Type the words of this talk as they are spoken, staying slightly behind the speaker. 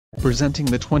Presenting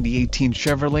the 2018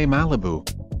 Chevrolet Malibu.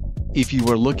 If you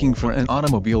are looking for an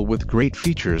automobile with great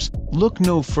features, look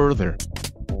no further.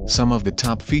 Some of the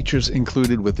top features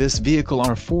included with this vehicle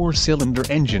are 4-cylinder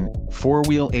engine,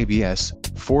 4-wheel ABS,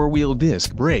 4-wheel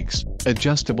disc brakes,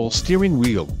 adjustable steering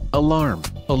wheel, alarm,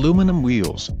 aluminum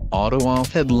wheels,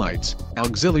 auto-off headlights,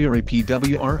 auxiliary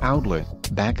PWR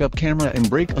outlet, backup camera and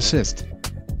brake assist.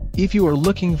 If you are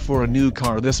looking for a new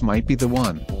car, this might be the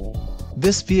one.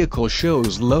 This vehicle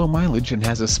shows low mileage and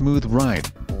has a smooth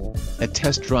ride. A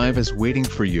test drive is waiting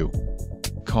for you.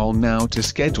 Call now to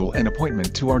schedule an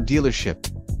appointment to our dealership.